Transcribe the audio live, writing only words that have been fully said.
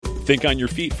Think on your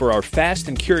feet for our Fast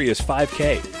and Curious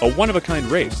 5K, a one-of-a-kind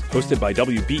race hosted by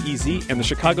WBEZ and the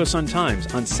Chicago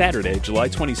Sun-Times on Saturday, July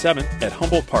 27th at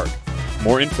Humboldt Park.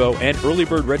 More info and early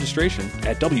bird registration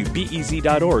at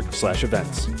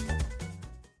wbez.org/events.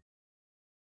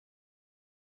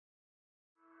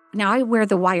 Now I wear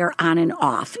the wire on and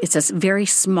off. It's a very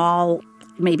small,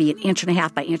 maybe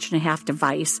 1.5 by 1.5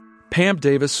 device. Pam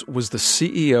Davis was the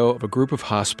CEO of a group of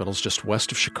hospitals just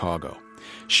west of Chicago.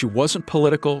 She wasn't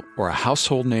political or a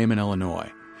household name in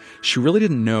Illinois. She really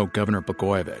didn't know Governor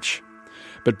Blagojevich.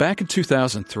 But back in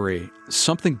 2003,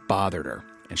 something bothered her,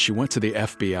 and she went to the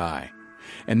FBI.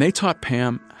 And they taught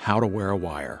Pam how to wear a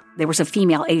wire. There was a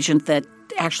female agent that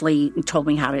actually told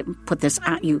me how to put this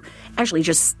on. You actually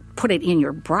just put it in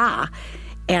your bra.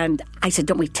 And I said,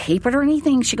 don't we tape it or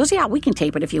anything? She goes, yeah, we can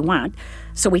tape it if you want.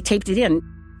 So we taped it in.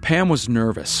 Pam was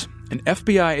nervous, and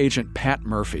FBI agent Pat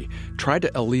Murphy tried to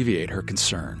alleviate her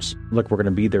concerns. Look, we're going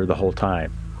to be there the whole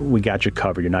time. We got you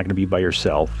covered. You're not going to be by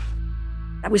yourself.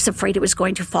 I was afraid it was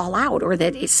going to fall out or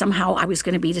that somehow I was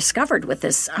going to be discovered with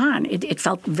this on. It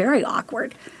felt very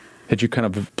awkward. Had you kind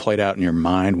of played out in your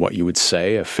mind what you would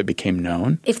say if it became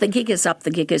known? If the gig is up,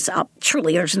 the gig is up.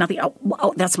 Truly, there's nothing,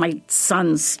 oh that's my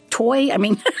son's toy. I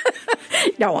mean,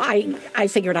 no, I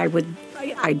figured I'd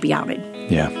be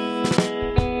outed. Yeah.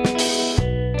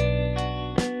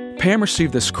 Pam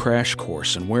received this crash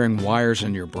course in wearing wires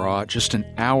in your bra just an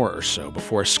hour or so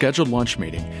before a scheduled lunch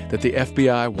meeting that the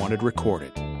FBI wanted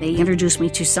recorded. They introduced me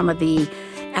to some of the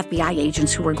FBI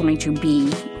agents who were going to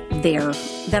be there,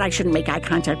 that I shouldn't make eye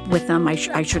contact with them, I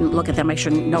shouldn't look at them, I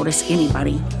shouldn't notice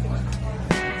anybody.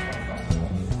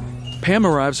 Pam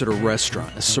arrives at a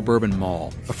restaurant, a suburban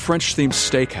mall, a French-themed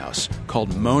steakhouse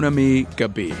called Mon Ami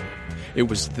Gabi. It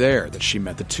was there that she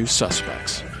met the two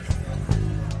suspects.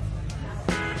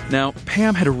 Now,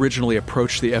 Pam had originally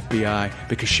approached the FBI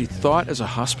because she thought as a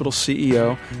hospital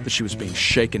CEO that she was being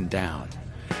shaken down.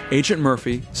 Agent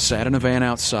Murphy sat in a van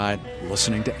outside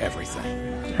listening to everything.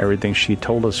 Everything she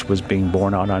told us was being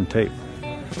borne out on tape.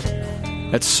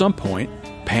 At some point,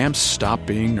 Pam stopped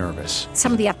being nervous.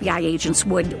 Some of the FBI agents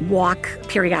would walk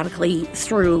periodically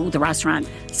through the restaurant.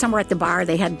 Some were at the bar.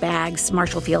 They had bags,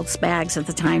 Marshall Field's bags at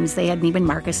the times. They had Neiman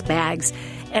Marcus bags.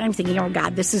 And I'm thinking, oh,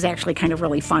 God, this is actually kind of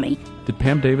really funny. Did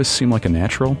Pam Davis seem like a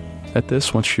natural at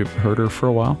this once you heard her for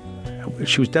a while?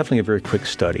 She was definitely a very quick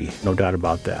study, no doubt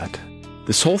about that.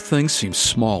 This whole thing seemed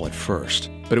small at first,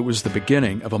 but it was the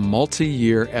beginning of a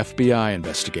multi-year FBI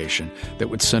investigation that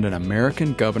would send an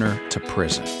American governor to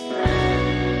prison.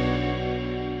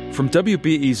 From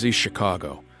WBEZ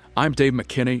Chicago, I'm Dave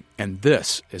McKinney, and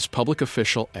this is Public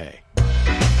Official A.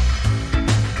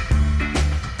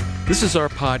 This is our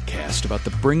podcast about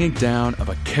the bringing down of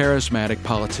a charismatic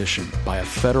politician by a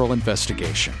federal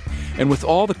investigation. And with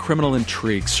all the criminal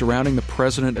intrigue surrounding the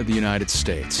President of the United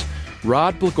States,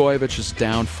 Rod Blagojevich's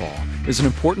downfall is an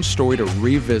important story to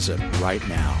revisit right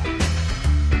now.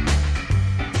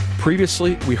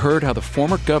 Previously, we heard how the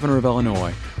former governor of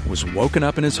Illinois was woken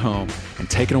up in his home and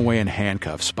taken away in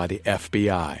handcuffs by the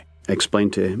FBI. I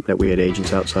explained to him that we had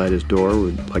agents outside his door.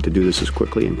 We'd like to do this as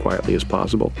quickly and quietly as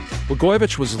possible.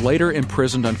 Blagojevich was later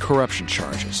imprisoned on corruption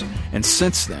charges, and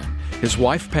since then, his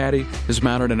wife Patty has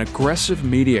mounted an aggressive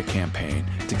media campaign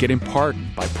to get him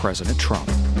pardoned by President Trump.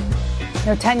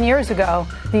 10 years ago,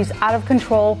 these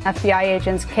out-of-control FBI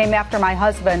agents came after my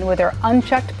husband with their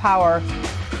unchecked power.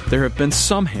 There have been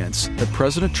some hints that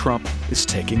President Trump is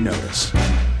taking notice.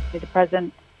 The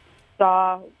president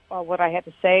saw what I had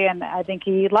to say, and I think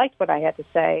he liked what I had to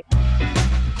say.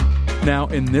 Now,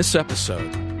 in this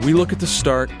episode, we look at the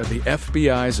start of the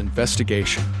FBI's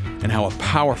investigation and how a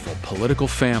powerful political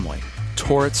family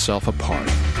tore itself apart.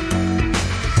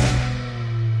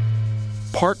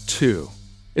 Part 2.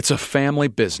 It's a family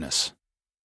business.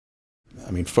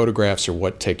 I mean, photographs are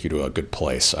what take you to a good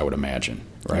place, I would imagine,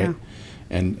 right? Yeah.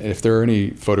 And if there are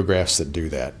any photographs that do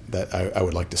that I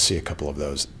would like to see a couple of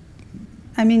those.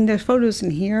 I mean, there's photos in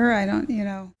here.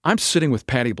 I'm sitting with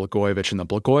Patty Blagojevich in the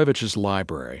Blagojevich's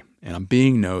library, and I'm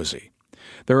being nosy.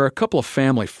 There are a couple of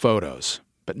family photos,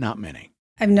 but not many.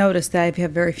 I've noticed that I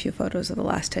have very few photos of the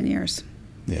last 10 years.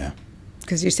 Yeah.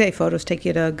 Because you say photos take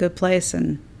you to a good place,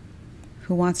 and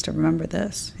who wants to remember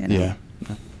this? Yeah.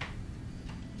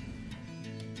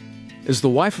 As the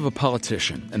wife of a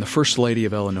politician and the First Lady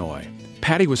of Illinois,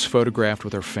 Patty was photographed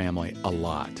with her family a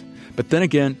lot. But then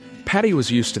again, Patty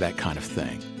was used to that kind of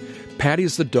thing. Patty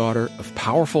is the daughter of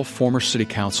powerful former city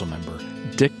council member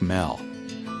Dick Mell.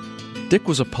 Dick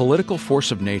was a political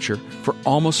force of nature for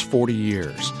almost 40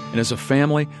 years, and as a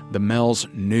family, the Mells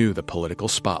knew the political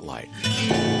spotlight.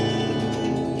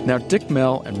 Now, Dick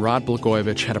Mell and Rod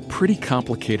Blagojevich had a pretty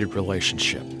complicated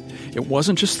relationship. It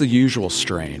wasn't just the usual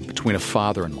strain between a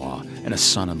father-in-law and a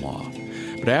son-in-law.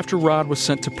 But after Rod was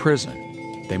sent to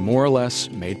prison, they more or less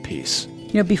made peace.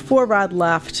 Before Rod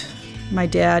left, my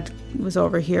dad was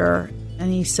over here,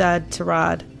 and he said to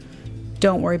Rod,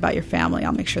 "Don't worry about your family.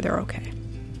 I'll make sure they're okay."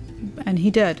 And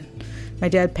he did. My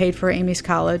dad paid for Amy's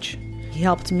college. He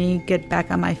helped me get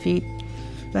back on my feet.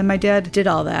 And my dad did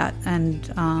all that. And,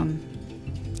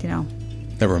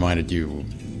 That reminded you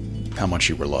how much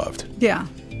you were loved. Yeah.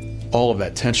 All of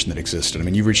that tension that existed. I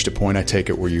mean, you reached a point, I take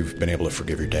it, where you've been able to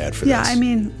forgive your dad for this. Yeah, I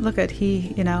mean, look at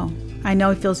I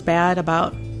know he feels bad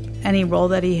about any role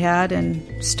that he had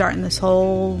in starting this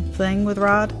whole thing with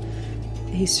Rod.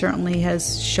 He certainly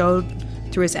has showed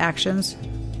through his actions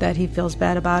that he feels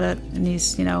bad about it, and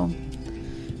he's,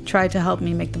 tried to help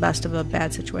me make the best of a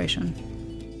bad situation.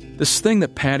 This thing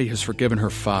that Patty has forgiven her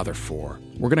father for,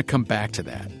 we're going to come back to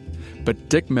that. But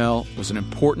Dick Mell was an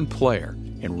important player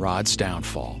in Rod's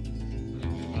downfall.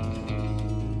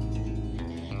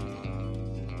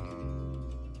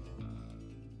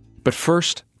 But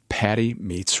first, Patty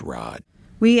meets Rod.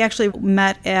 We actually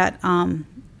met at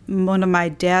one of my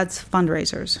dad's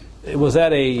fundraisers. It was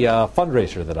at a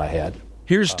fundraiser that I had.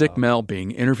 Here's Dick Mell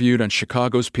being interviewed on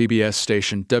Chicago's PBS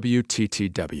station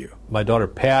WTTW. My daughter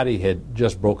Patty had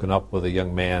just broken up with a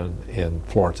young man in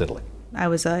Florence, Italy. I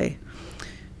was a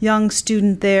young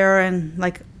student there, and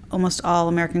like almost all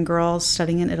American girls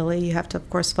studying in Italy, you have to, of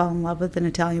course, fall in love with an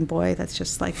Italian boy. That's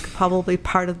just like probably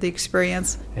part of the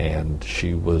experience. And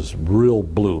she was real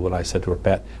blue, and I said to her,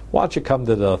 "Pat, why don't you come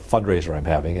to the fundraiser I'm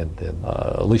having and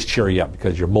at least cheer you up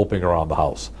because you're moping around the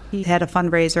house." He had a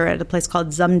fundraiser at a place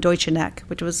called Zum Deutschen Eck,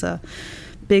 which was a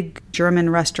big German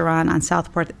restaurant on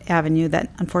Southport Avenue that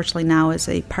unfortunately now is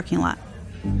a parking lot.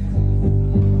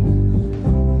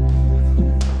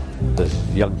 This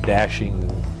young, dashing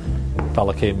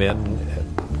fella came in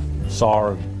and saw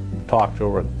her and talked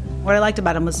to her. And what I liked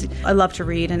about him was I love to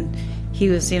read, and he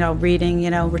was, reading,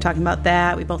 we're talking about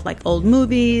that. We both like old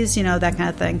movies, that kind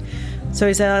of thing. So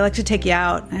he said, "I'd like to take you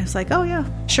out." And I was like, "Oh, yeah,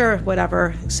 sure,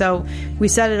 whatever." So we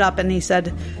set it up, and he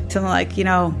said something like,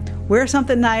 "Wear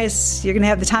something nice. You're going to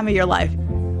have the time of your life."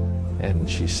 And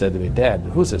she said to me, "Dad,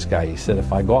 who's this guy?" He said,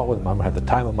 "If I go out with him, I'm going to have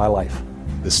the time of my life."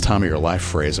 This time of your life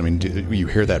phrase, I mean, do you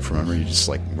hear that from him, or you just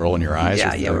like rolling your eyes?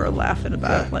 Yeah, we were laughing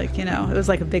about it. It was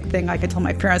like a big thing. Like I told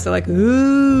my parents, they're like,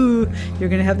 "Ooh, you're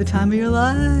going to have the time of your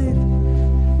life."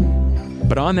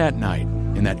 But on that night,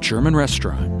 in that German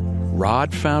restaurant,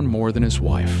 Rod found more than his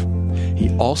wife. He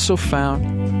also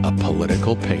found a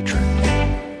political patron.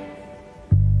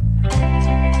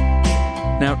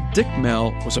 Now, Dick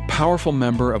Mell was a powerful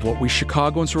member of what we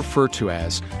Chicagoans refer to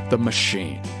as the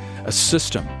machine, a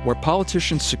system where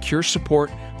politicians secure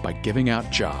support by giving out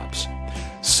jobs.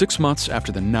 6 months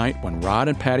after the night when Rod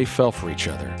and Patty fell for each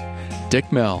other,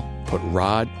 Dick Mell put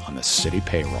Rod on the city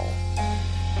payroll.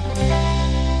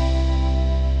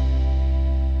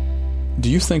 Do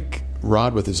you think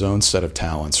Rod, with his own set of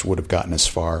talents, would have gotten as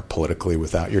far politically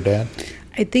without your dad?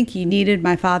 I think he needed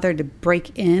my father to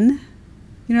break in.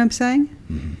 You know what I'm saying?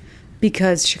 Mm-hmm.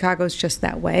 Because Chicago's just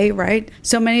that way, right?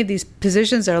 So many of these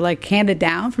positions are like handed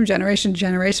down from generation to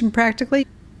generation practically.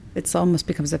 It almost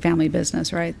becomes a family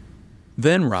business, right?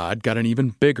 Then Rod got an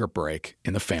even bigger break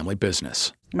in the family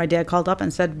business. My dad called up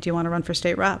and said, "Do you want to run for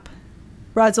state rep?"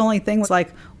 Rod's only thing was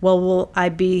like, "Well, will I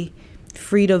be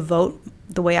free to vote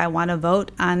the way I want to vote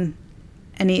on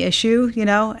any issue,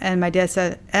 And my dad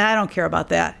said, "I don't care about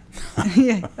that."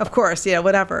 Yeah, of course,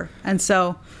 whatever. And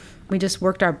so we just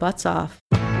worked our butts off.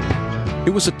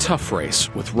 It was a tough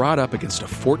race with Rod up against a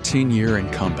 14-year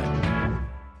incumbent.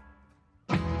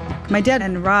 My dad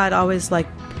and Rod always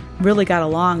really got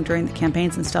along during the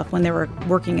campaigns and stuff when they were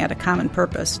working at a common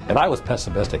purpose. And I was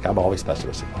pessimistic. I'm always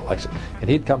pessimistic about election. And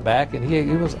he'd come back, and he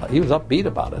was upbeat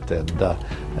about it. And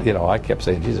I kept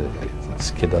saying, "Jesus,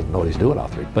 this kid doesn't know what he's doing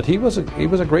out there." But he was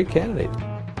a great candidate.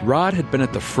 Rod had been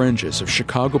at the fringes of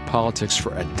Chicago politics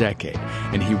for a decade,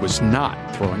 and he was not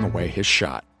throwing away his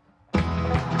shot.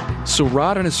 So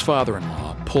Rod and his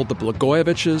father-in-law pulled the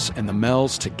Blagojeviches and the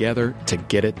Mells together to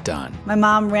get it done. My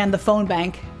mom ran the phone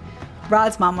bank.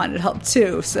 Rod's mom wanted help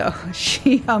too, so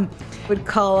she would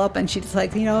call up and she'd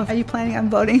like, "Are you planning on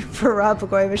voting for Rod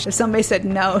Blagojevich?" If somebody said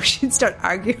no, she'd start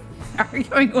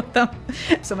arguing with them.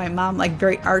 So my mom,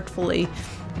 very artfully,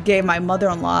 gave my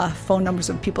mother-in-law phone numbers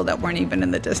of people that weren't even in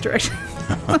the district.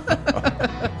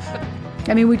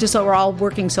 I mean, we just were all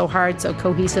working so hard, so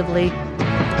cohesively.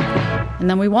 And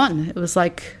then we won. It was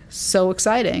so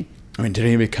exciting. I mean, did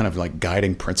he have any kind of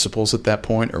guiding principles at that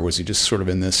point, or was he just sort of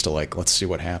in this to let's see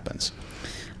what happens?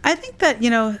 I think that,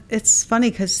 it's funny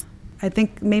because I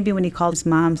think maybe when he called his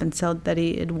mom and said that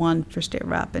he had won for state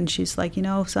rep, and she's like,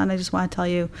 son, I just want to tell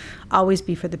you, always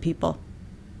be for the people.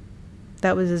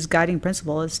 That was his guiding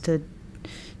principle, is to,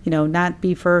 not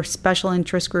be for special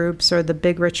interest groups or the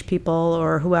big rich people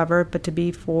or whoever, but to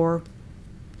be for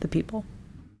the people.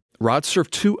 Rod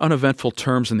served 2 uneventful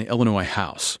terms in the Illinois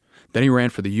House. Then he ran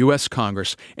for the U.S.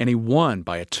 Congress, and he won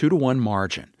by a 2-to-1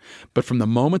 margin. But from the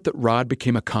moment that Rod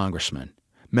became a congressman,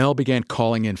 Mel began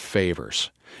calling in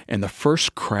favors, and the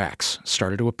first cracks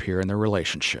started to appear in their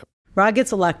relationship. Rod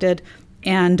gets elected,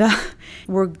 and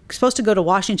we're supposed to go to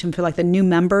Washington for the new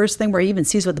members thing, where he even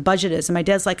sees what the budget is. And my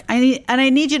dad's like, I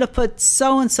need you to put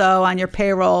so-and-so on your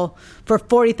payroll for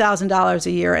 $40,000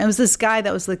 a year. And it was this guy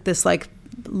that was this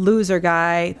loser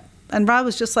guy. And Rod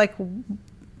was just like,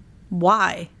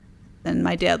 why? And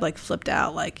my dad flipped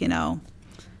out,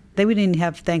 we didn't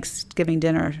have Thanksgiving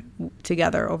dinner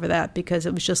together over that, because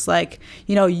it was just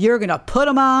you're going to put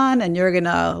them on and you're going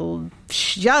to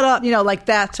shut up, like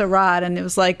that to Rod. And it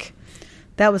was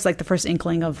that was the first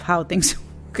inkling of how things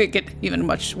could get even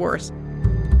much worse.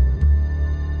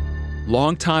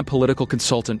 Longtime political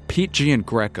consultant Pete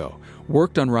Giangreco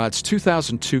worked on Rod's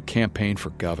 2002 campaign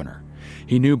for governor.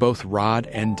 He knew both Rod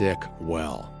and Dick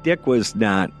well. Dick was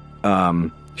not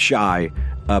shy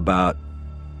about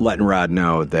letting Rod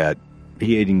know that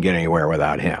he didn't get anywhere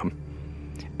without him.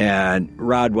 And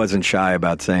Rod wasn't shy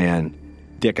about saying,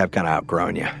 Dick, I've kind of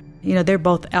outgrown you. They're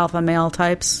both alpha male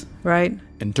types, right?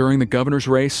 And during the governor's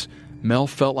race, Mel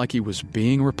felt like he was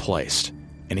being replaced,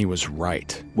 and he was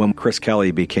right. When Chris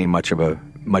Kelly became much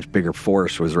bigger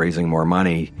force, was raising more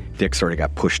money, Dick sort of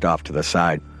got pushed off to the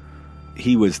side.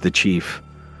 He was the chief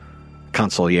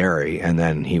consigliere, and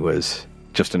then he was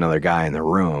just another guy in the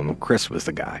room. Chris was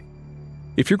the guy.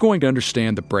 If you're going to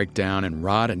understand the breakdown in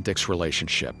Rod and Dick's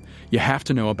relationship, you have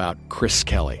to know about Chris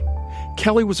Kelly.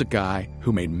 Kelly was a guy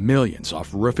who made millions off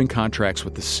roofing contracts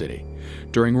with the city.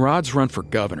 During Rod's run for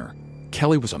governor,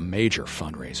 Kelly was a major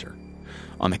fundraiser.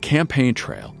 On the campaign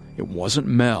trail, it wasn't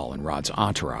Mel and Rod's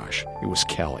entourage, it was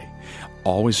Kelly,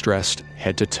 always dressed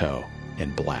head to toe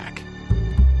in black.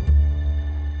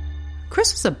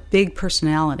 Chris was a big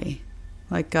personality.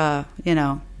 That's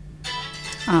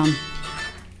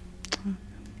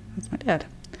my dad.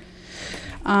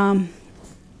 I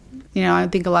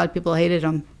think a lot of people hated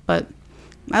him, but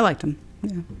I liked him.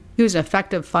 Yeah. He was an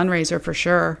effective fundraiser for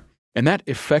sure. And that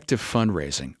effective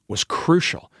fundraising was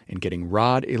crucial in getting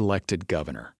Rod elected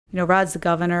governor. Rod's the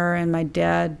governor, and my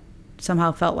dad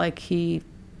somehow felt like he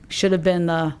should have been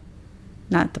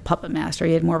not the puppet master.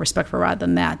 He had more respect for Rod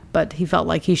than that, but he felt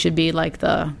like he should be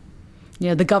the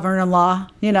governor-in-law,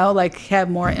 have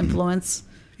more influence.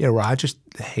 Yeah, Rod just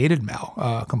hated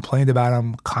Mel, complained about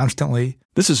him constantly.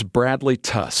 This is Bradley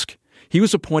Tusk. He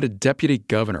was appointed deputy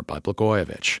governor by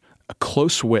Blagojevich, a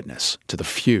close witness to the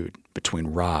feud between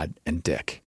Rod and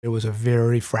Dick. It was a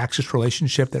very fractious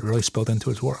relationship that really spilled into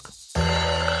his work.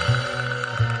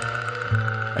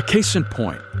 A case in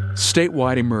point,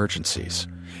 statewide emergencies.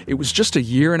 It was just a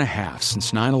year and a half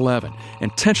since 9/11,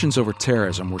 and tensions over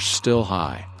terrorism were still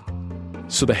high.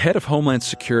 So the head of Homeland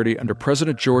Security under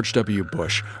President George W.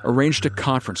 Bush arranged a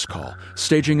conference call,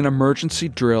 staging an emergency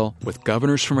drill with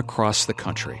governors from across the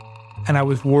country. And I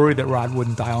was worried that Rod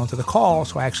wouldn't dial into the call,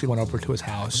 so I actually went over to his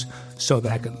house so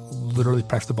that I could literally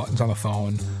press the buttons on the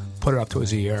phone, put it up to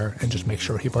his ear, and just make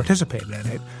sure he participated in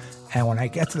it. And when I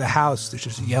get to the house, there's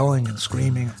just yelling and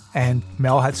screaming. And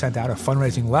Mel had sent out a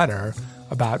fundraising letter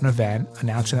about an event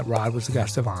announcing that Rod was the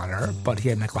guest of honor, but he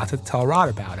had neglected to tell Rod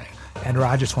about it. And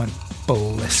Rod just went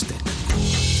ballistic.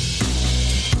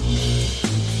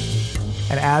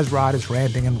 And as Rod is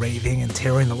ranting and raving and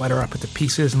tearing the letter up into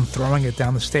pieces and throwing it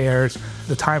down the stairs,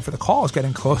 the time for the call is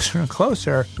getting closer and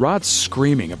closer. Rod's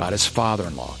screaming about his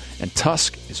father-in-law, and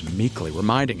Tusk is meekly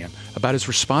reminding him about his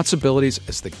responsibilities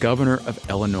as the governor of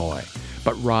Illinois.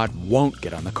 But Rod won't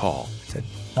get on the call. I said,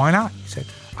 why not? He said,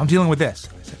 I'm dealing with this.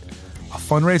 I said, a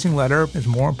fundraising letter is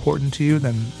more important to you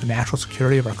than the national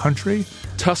security of our country?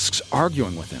 Tusk's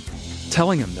arguing with him,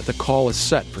 telling him that the call is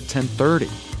set for 10:30.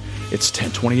 It's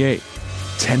 10:28.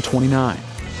 10:29,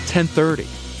 10:30.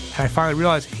 And I finally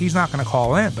realized he's not going to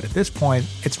call in, but at this point,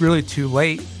 it's really too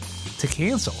late to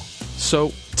cancel.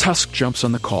 So Tusk jumps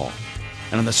on the call,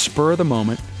 and on the spur of the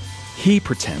moment, he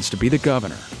pretends to be the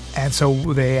governor. And so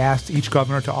they asked each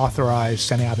governor to authorize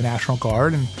sending out the National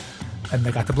Guard, and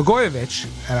they got to Blagojevich,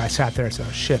 and I sat there and said,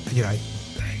 oh, shit, I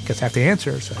guess I have to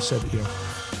answer. So I said,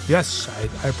 yes,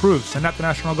 I approve. Send out the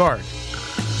National Guard.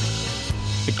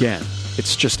 Again,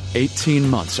 it's just 18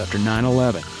 months after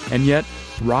 9/11, and yet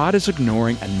Rod is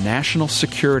ignoring a national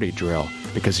security drill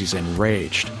because he's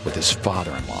enraged with his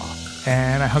father-in-law.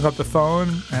 And I hung up the phone,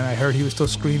 and I heard he was still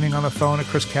screaming on the phone at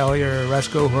Chris Kelly or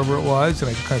Resco, whoever it was, and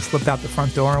I just kind of slipped out the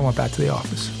front door and went back to the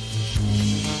office.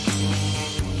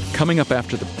 Coming up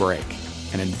after the break,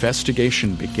 an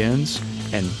investigation begins,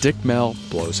 and Dick Mell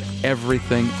blows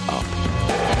everything up.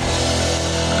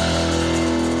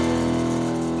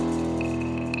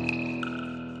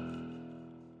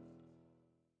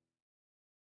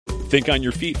 Think on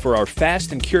your feet for our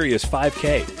Fast and Curious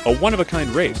 5K, a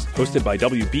one-of-a-kind race hosted by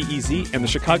WBEZ and the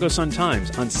Chicago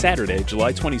Sun-Times on Saturday,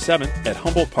 July 27th at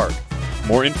Humboldt Park.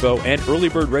 More info and early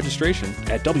bird registration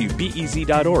at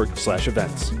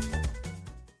wbez.org/events.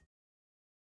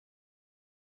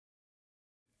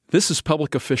 This is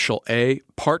Public Official A,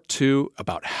 Part 2,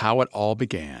 about how it all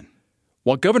began.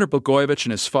 While Governor Blagojevich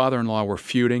and his father-in-law were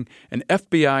feuding, an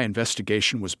FBI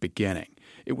investigation was beginning.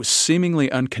 It was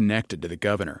seemingly unconnected to the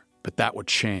governor, but that would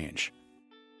change.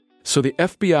 So the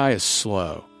FBI is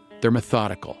slow. They're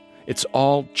methodical. It's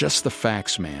all just the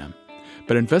facts, ma'am.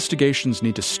 But investigations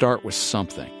need to start with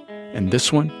something. And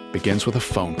this one begins with a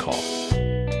phone call.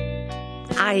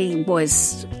 I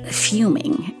was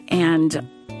fuming, and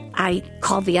I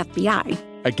called the FBI.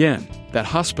 Again, that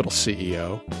hospital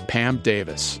CEO, Pam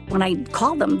Davis. When I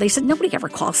called them, they said, nobody ever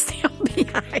calls the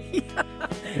FBI.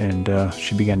 And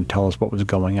she began to tell us what was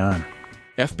going on.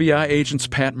 FBI agents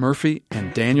Pat Murphy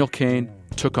and Daniel Kane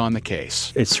took on the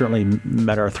case. It certainly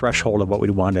met our threshold of what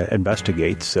we'd want to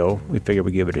investigate, so we figured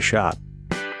we'd give it a shot.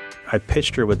 I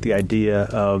pitched her with the idea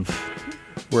of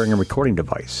wearing a recording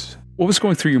device. What was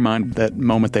going through your mind that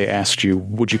moment they asked you,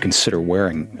 would you consider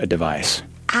wearing a device?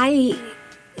 I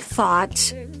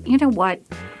thought, you know what,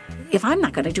 if I'm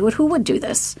not going to do it, who would do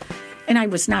this? And I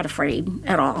was not afraid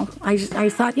at all. I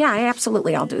thought, yeah,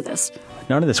 absolutely, I'll do this.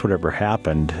 None of this would ever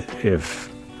happened if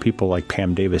people like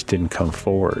Pam Davis didn't come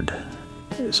forward.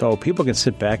 So people can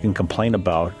sit back and complain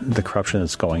about the corruption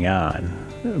that's going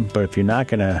on, but if you're not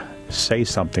going to say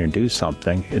something or do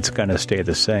something, it's going to stay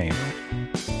the same.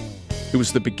 It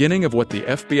was the beginning of what the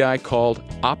FBI called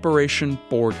Operation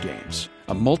Board Games,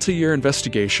 a multi-year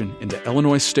investigation into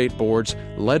Illinois state boards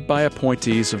led by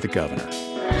appointees of the governor.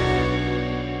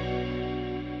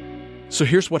 So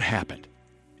here's what happened.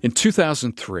 In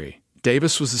 2003,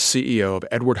 Davis was the CEO of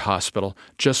Edward Hospital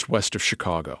just west of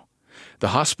Chicago. The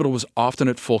hospital was often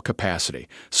at full capacity,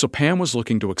 so Pam was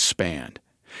looking to expand.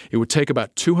 It would take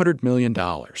about $200 million.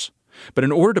 But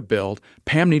in order to build,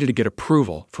 Pam needed to get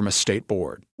approval from a state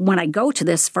board. When I go to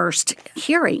this first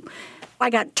hearing, I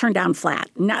got turned down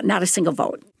flat, not a single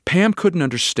vote. Pam couldn't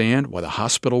understand why the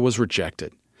hospital was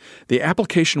rejected. The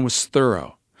application was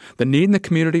thorough. The need in the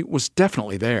community was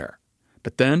definitely there.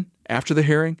 But then, after the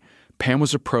hearing, Pam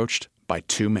was approached by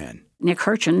two men. Nick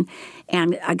Hurchin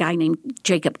and a guy named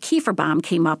Jacob Kieferbaum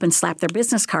came up and slapped their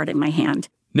business card in my hand.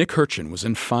 Nick Hurchin was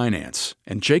in finance,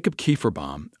 and Jacob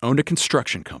Kieferbaum owned a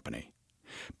construction company.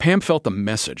 Pam felt the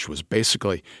message was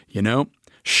basically,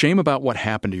 shame about what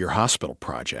happened to your hospital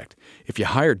project. If you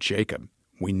hired Jacob,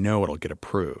 we know it'll get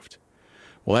approved.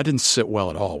 Well, that didn't sit well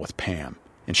at all with Pam,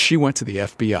 and she went to the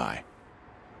FBI.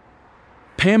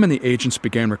 Pam and the agents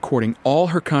began recording all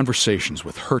her conversations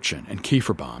with Hurchin and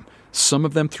Kieferbaum, some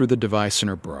of them through the device in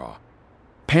her bra.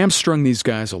 Pam strung these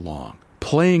guys along,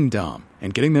 playing dumb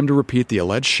and getting them to repeat the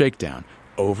alleged shakedown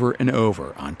over and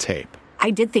over on tape.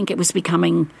 I did think it was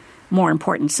becoming more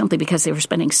important simply because they were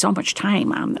spending so much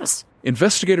time on this.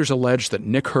 Investigators alleged that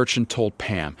Nick Hurchin told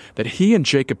Pam that he and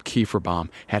Jacob Kieferbaum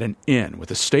had an in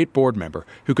with a state board member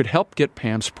who could help get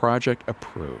Pam's project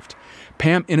approved.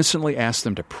 Pam innocently asked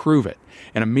them to prove it,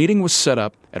 and a meeting was set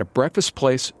up at a breakfast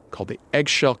place called the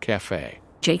Eggshell Cafe.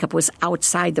 Jacob was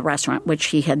outside the restaurant, which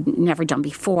he had never done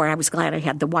before. I was glad I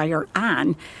had the wire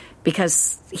on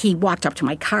because he walked up to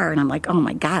my car, and I'm like, oh,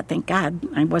 my God, thank God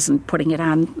I wasn't putting it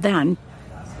on then.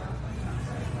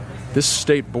 This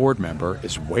state board member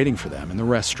is waiting for them in the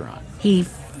restaurant. He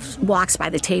walks by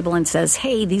the table and says,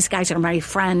 hey, these guys are my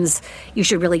friends. You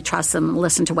should really trust them and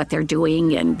listen to what they're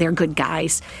doing, and they're good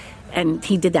guys. And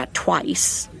he did that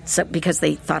twice because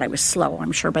they thought I was slow,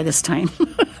 I'm sure, by this time.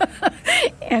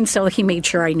 And so he made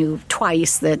sure I knew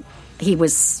twice that he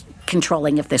was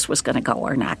controlling if this was going to go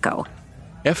or not go.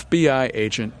 FBI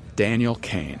agent Daniel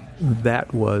Kane.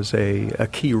 That was a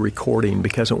key recording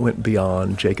because it went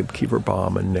beyond Jacob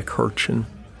Kieferbaum and Nick Hurchin.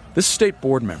 This state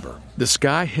board member, this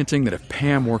guy hinting that if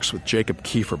Pam works with Jacob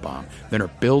Kieferbaum, then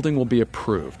her building will be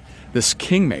approved. This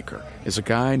kingmaker is a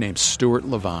guy named Stuart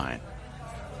Levine.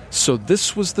 So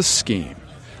this was the scheme.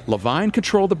 Levine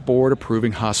controlled the board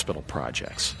approving hospital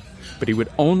projects, but he would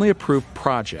only approve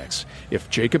projects if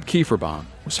Jacob Kieferbaum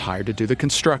was hired to do the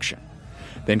construction.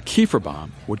 Then Kieferbaum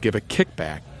would give a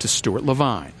kickback to Stuart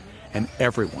Levine, and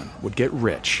everyone would get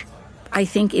rich. I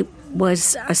think it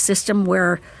was a system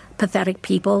where pathetic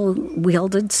people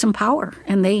wielded some power,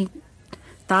 and they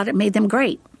thought it made them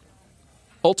great.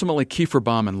 Ultimately,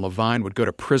 Kieferbaum and Levine would go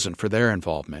to prison for their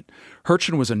involvement.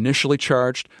 Hurchin was initially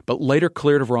charged, but later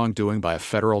cleared of wrongdoing by a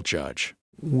federal judge.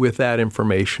 With that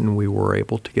information, we were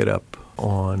able to get up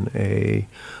on a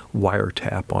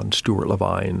wiretap on Stuart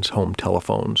Levine's home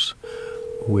telephones,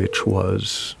 which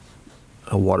was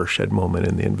a watershed moment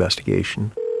in the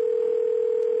investigation.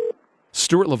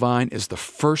 Stuart Levine is the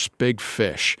first big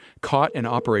fish caught in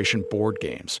Operation Board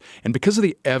Games. And because of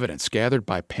the evidence gathered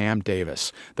by Pam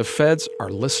Davis, the feds are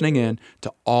listening in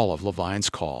to all of Levine's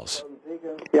calls.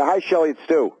 Yeah, hi, Shelley, it's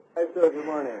Stu. Hi, Stu, good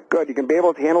morning. Good. You can be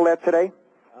able to handle that today?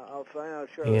 I'll find out,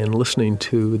 sure. And listening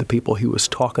to the people he was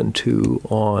talking to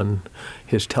on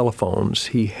his telephones,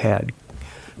 he had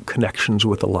connections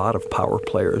with a lot of power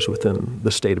players within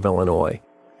the state of Illinois.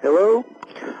 Hello?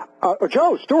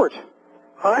 Joe, Stuart.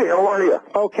 Hi, how are you?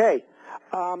 Okay.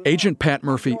 Agent Pat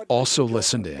Murphy also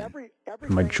listened in.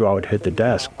 My jaw would hit the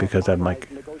desk because I'm like,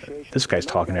 this guy's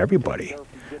talking to everybody.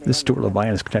 This Stuart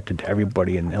Levine is connected to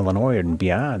everybody in Illinois and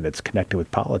beyond that's connected with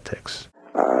politics.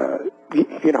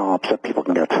 You know how upset people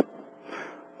can get.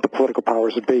 The political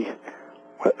powers that be.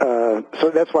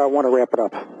 So that's why I want to wrap it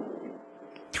up.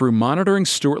 Through monitoring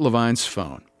Stuart Levine's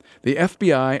phone, the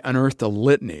FBI unearthed a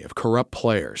litany of corrupt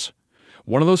players.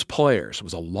 One of those players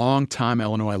was a longtime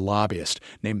Illinois lobbyist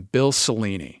named Bill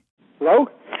Cellini. Hello?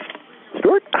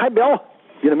 Stuart? Hi, Bill.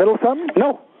 You in the middle of something?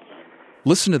 No.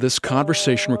 Listen to this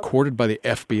conversation recorded by the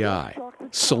FBI.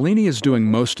 Cellini is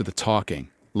doing most of the talking.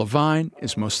 Levine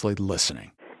is mostly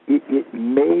listening. It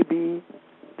may be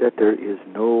that there is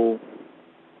no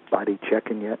body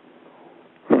checking yet,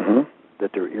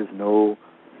 that there is no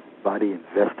body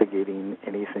investigating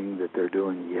anything that they're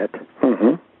doing yet.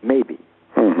 Maybe.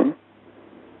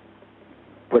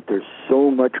 But there's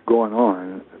so much going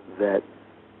on that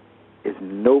is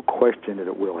no question that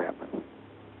it will happen.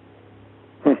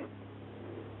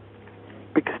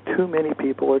 Because too many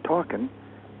people are talking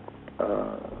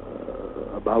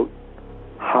about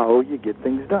how you get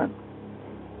things done.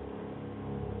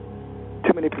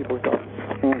 Too many people are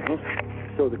talking.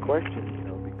 So the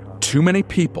question becomes... Too many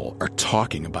people are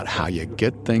talking about how you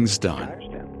get things done.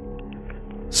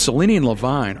 Cellini and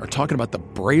Levine are talking about the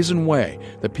brazen way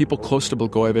that people close to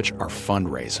Blagojevich are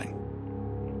fundraising.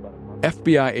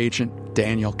 FBI agent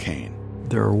Daniel Kane.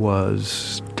 There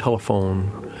was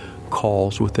telephone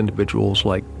calls with individuals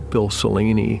like Bill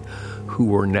Cellini who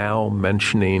were now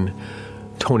mentioning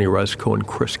Tony Rezko and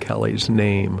Chris Kelly's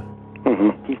name.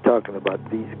 He's talking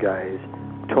about these guys,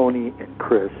 Tony and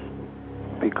Chris,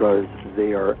 because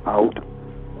they are out,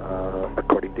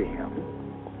 according to him,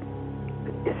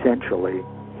 essentially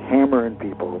hammering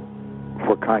people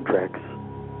for contracts,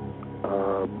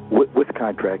 with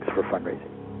contracts for fundraising.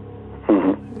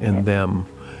 And them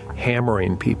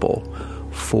hammering people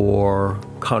for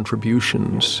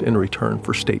contributions in return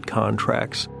for state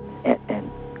contracts. And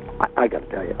I got to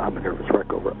tell you, I'm a nervous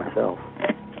wreck over it myself.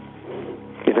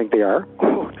 You think they are?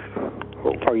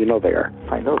 Oh, you know they are.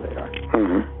 I know they are.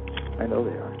 I know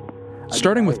they are.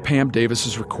 Starting with Pam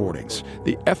Davis's recordings,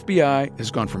 the FBI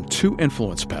has gone from 2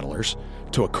 influence peddlers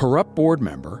to a corrupt board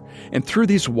member, and through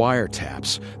these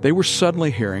wiretaps, they were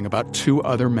suddenly hearing about 2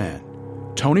 other men,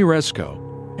 Tony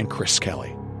Rezko and Chris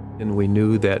Kelly. And we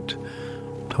knew that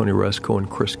Tony Rezko and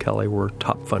Chris Kelly were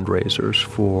top fundraisers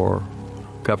for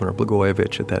Governor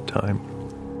Blagojevich at that time.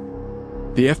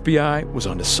 The FBI was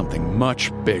onto something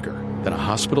much bigger than a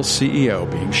hospital CEO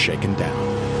being shaken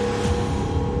down.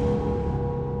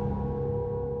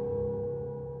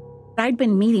 I'd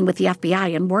been meeting with the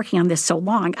FBI and working on this so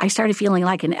long, I started feeling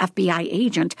like an FBI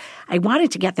agent. I wanted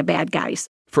to get the bad guys.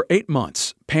 For 8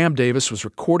 months, Pam Davis was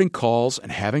recording calls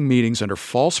and having meetings under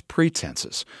false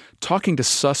pretenses, talking to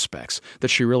suspects that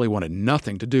she really wanted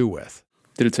nothing to do with.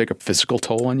 Did it take a physical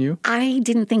toll on you? I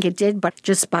didn't think it did, but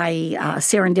just by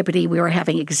serendipity, we were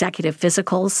having executive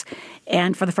physicals.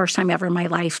 And for the first time ever in my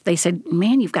life, they said,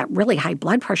 man, you've got really high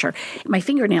blood pressure. My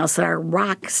fingernails that are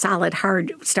rock solid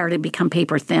hard started to become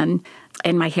paper thin,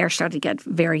 and my hair started to get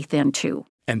very thin too.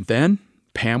 And then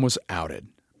Pam was outed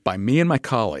by me and my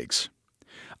colleagues.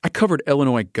 I covered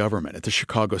Illinois government at the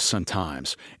Chicago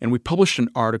Sun-Times, and we published an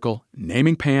article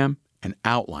naming Pam and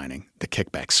outlining the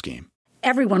kickback scheme.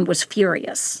 Everyone was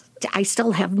furious. I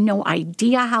still have no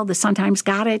idea how the Sun-Times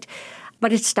got it,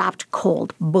 but it stopped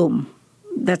cold. Boom.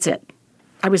 That's it.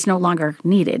 I was no longer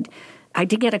needed. I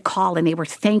did get a call, and they were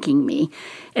thanking me.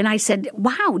 And I said,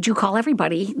 wow, do you call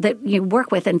everybody that you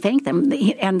work with and thank them?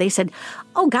 And they said,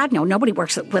 oh, God, no, nobody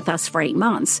works with us for 8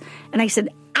 months. And I said,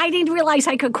 I didn't realize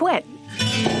I could quit.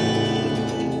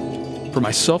 For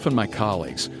myself and my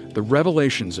colleagues, the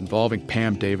revelations involving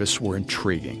Pam Davis were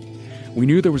intriguing. We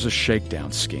knew there was a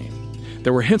shakedown scheme.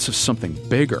 There were hints of something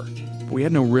bigger, but we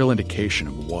had no real indication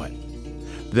of what.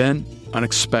 Then,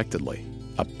 unexpectedly,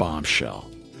 a bombshell.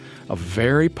 A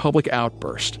very public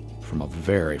outburst from a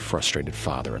very frustrated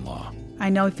father-in-law. I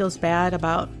know he feels bad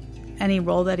about any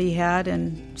role that he had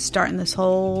in starting this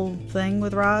whole thing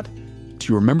with Rod.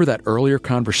 Do you remember that earlier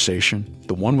conversation,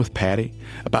 the one with Patty,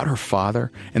 about her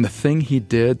father and the thing he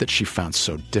did that she found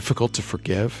so difficult to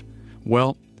forgive?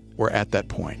 Well, we're at that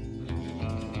point.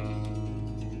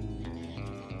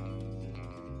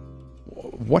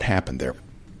 What happened there?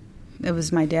 It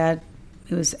was my dad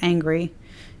who was angry.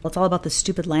 Well, it's all about the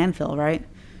stupid landfill, right?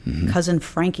 Mm-hmm. Cousin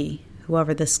Frankie,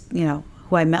 whoever this, who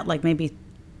I met like maybe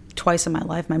twice in my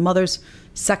life. My mother's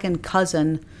second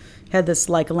cousin had this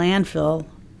like landfill.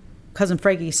 Cousin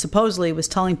Frankie supposedly was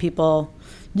telling people,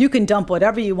 you can dump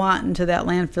whatever you want into that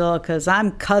landfill because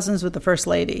I'm cousins with the First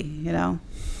Lady,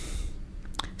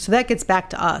 So that gets back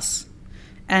to us.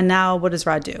 And now what does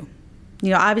Rod do?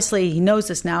 Obviously he knows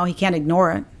this now. He can't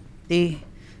ignore it. He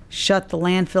shut the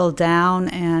landfill down,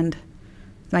 and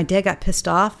my dad got pissed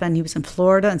off, and he was in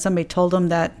Florida, and somebody told him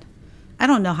that, I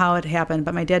don't know how it happened,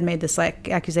 but my dad made this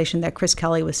accusation that Chris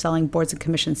Kelly was selling boards and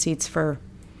commission seats for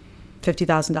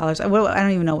 $50,000. I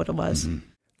don't even know what it was. Mm-hmm.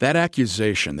 That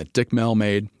accusation that Dick Mell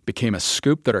made became a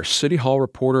scoop that our City Hall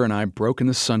reporter and I broke in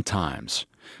the Sun-Times.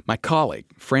 My colleague,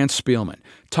 Fran Spielman,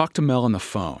 talked to Mell on the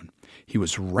phone. He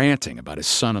was ranting about his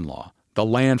son-in-law, the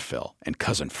landfill, and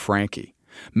cousin Frankie.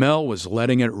 Mell was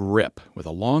letting it rip with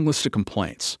a long list of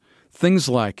complaints. Things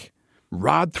like,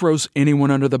 Rod throws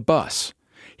anyone under the bus.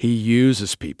 He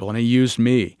uses people, and he used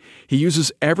me. He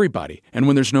uses everybody, and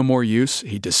when there's no more use,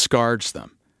 he discards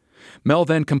them. Mell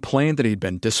then complained that he'd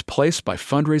been displaced by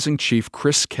fundraising chief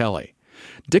Chris Kelly.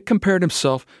 Dick compared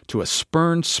himself to a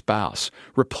spurned spouse,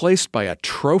 replaced by a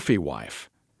trophy wife.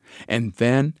 And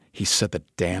then he said the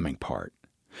damning part,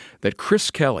 that Chris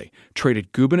Kelly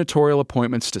traded gubernatorial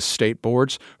appointments to state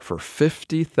boards for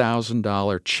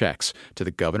 $50,000 checks to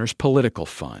the governor's political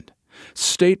fund.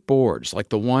 State boards like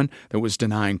the one that was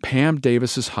denying Pam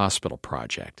Davis's hospital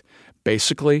project.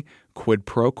 Basically, quid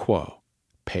pro quo,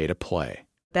 pay to play.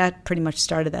 That pretty much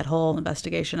started that whole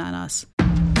investigation on us.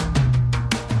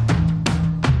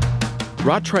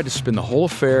 Rod tried to spin the whole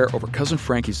affair over Cousin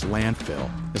Frankie's landfill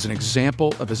as an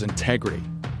example of his integrity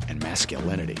and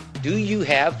masculinity. Do you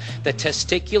have the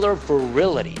testicular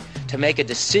virility to make a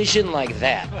decision like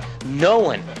that,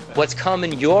 knowing what's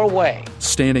coming your way?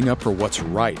 Standing up for what's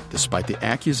right, despite the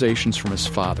accusations from his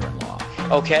father-in-law.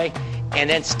 Okay, and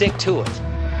then stick to it.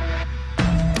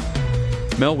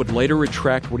 Mell would later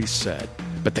retract what he said,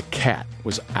 but the cat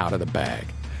was out of the bag.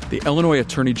 The Illinois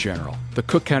Attorney General, the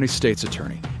Cook County State's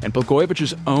Attorney, and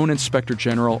Blagojevich's own Inspector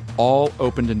General all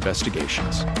opened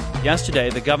investigations. Yesterday,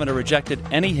 the governor rejected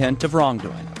any hint of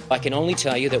wrongdoing. I can only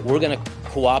tell you that we're going to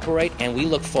cooperate, and we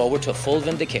look forward to a full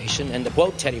vindication. And to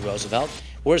quote Teddy Roosevelt,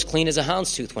 we're as clean as a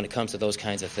hound's tooth when it comes to those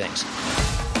kinds of things.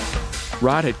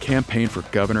 Rod had campaigned for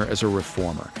governor as a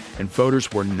reformer, and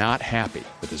voters were not happy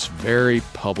with this very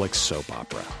public soap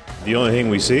opera. The only thing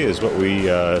we see is what we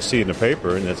see in the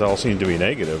paper, and it all seems to be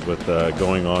negative with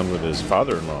going on with his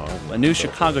father-in-law. A new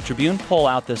Chicago Tribune poll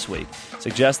out this week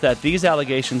suggests that these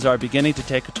allegations are beginning to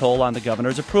take a toll on the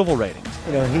governor's approval ratings.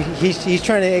 He's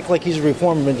trying to act like he's a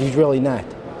reformer, but he's really not.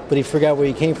 But he forgot where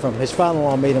he came from. His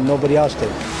father-in-law made him, nobody else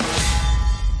did.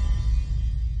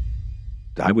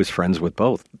 I was friends with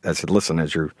both. I said, listen,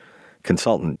 as your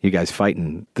consultant, you guys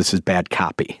fighting, this is bad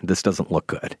copy. This doesn't look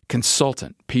good.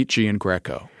 Consultant Pete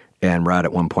Giangreco. And Rod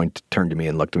at one point turned to me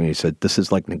and looked at me and he said, this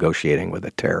is like negotiating with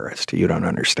a terrorist. You don't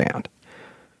understand.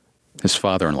 His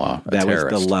father-in-law, that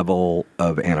terrorist. Was the level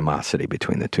of animosity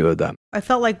between the two of them. I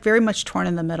felt like very much torn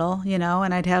in the middle,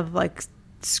 and I'd have like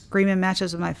screaming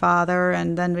matches with my father,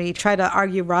 and then we try to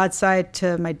argue Rod's side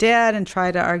to my dad and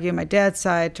try to argue my dad's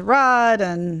side to Rod,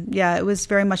 and yeah, it was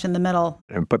very much in the middle.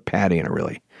 And put Patty in a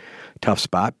really tough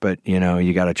spot, but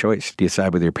you got a choice. Do you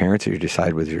side with your parents or you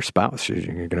decide with your spouse? You're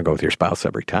going to go with your spouse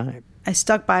every time. I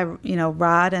stuck by,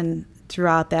 Rod and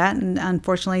throughout that, and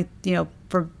unfortunately,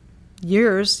 for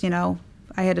years,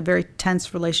 I had a very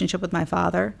tense relationship with my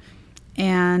father,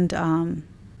 and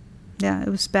it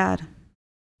was bad.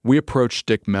 We approached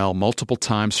Dick Mell multiple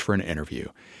times for an interview.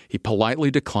 He politely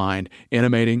declined,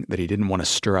 intimating that he didn't want to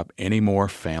stir up any more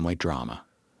family drama.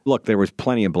 Look, there was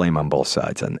plenty of blame on both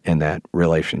sides in that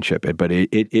relationship, but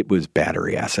it was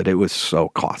battery acid. It was so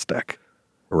caustic.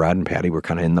 Rod and Patty were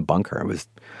kind of in the bunker.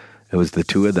 It was the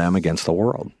two of them against the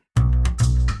world.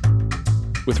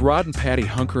 With Rod and Patty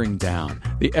hunkering down,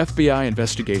 the FBI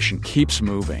investigation keeps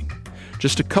moving.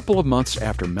 Just a couple of months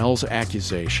after Mel's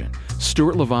accusation,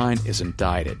 Stuart Levine is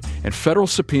indicted, and federal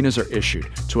subpoenas are issued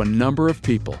to a number of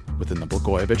people within the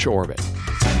Blagojevich orbit.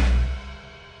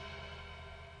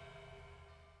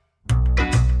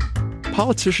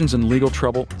 Politicians in legal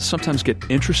trouble sometimes get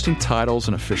interesting titles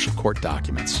in official court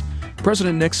documents.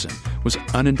 President Nixon was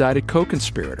unindicted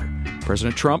co-conspirator.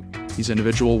 President Trump, he's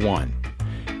individual one.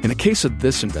 In the case of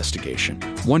this investigation,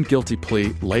 one guilty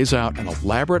plea lays out an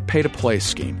elaborate pay-to-play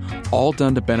scheme, all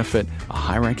done to benefit a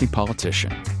high-ranking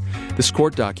politician. This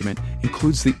court document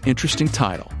includes the interesting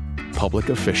title, Public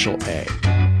Official A.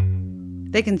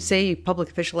 They can say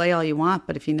Public Official A all you want,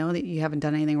 but if you know that you haven't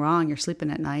done anything wrong, you're sleeping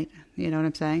at night. You know what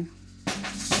I'm saying?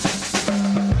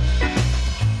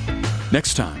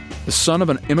 Next time, the son of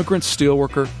an immigrant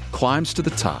steelworker climbs to the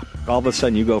top. All of a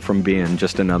sudden, you go from being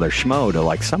just another schmo to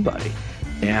like somebody.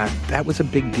 And that was a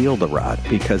big deal to Rod,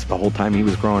 because the whole time he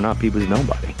was growing up, he was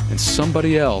nobody. And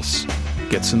somebody else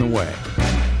gets in the way.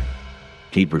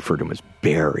 He'd refer to him as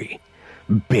Barry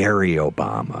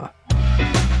Obama.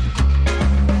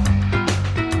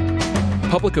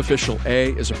 Public Official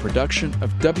A is a production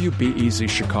of WBEZ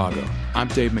Chicago. I'm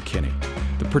Dave McKinney.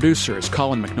 The producer is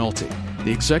Colin McNulty.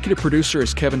 The executive producer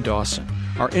is Kevin Dawson.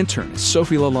 Our intern is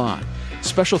Sophie Lalonde.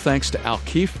 Special thanks to Al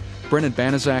Keefe, Brennan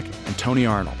Banaszak, and Tony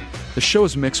Arnold. The show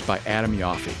is mixed by Adam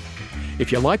Yaffe.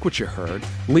 If you like what you heard,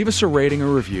 leave us a rating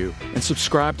or review and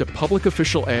subscribe to Public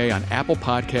Official A on Apple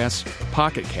Podcasts,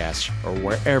 Pocket Casts, or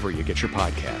wherever you get your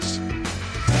podcasts.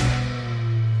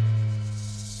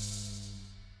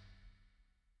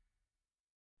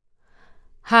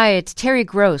 Hi, it's Terry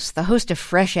Gross, the host of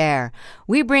Fresh Air.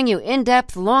 We bring you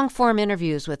in-depth, long-form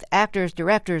interviews with actors,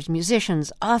 directors,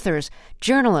 musicians, authors,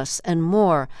 journalists, and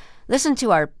more. Listen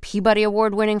to our Peabody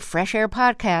Award-winning Fresh Air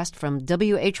podcast from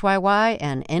WHYY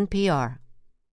and NPR.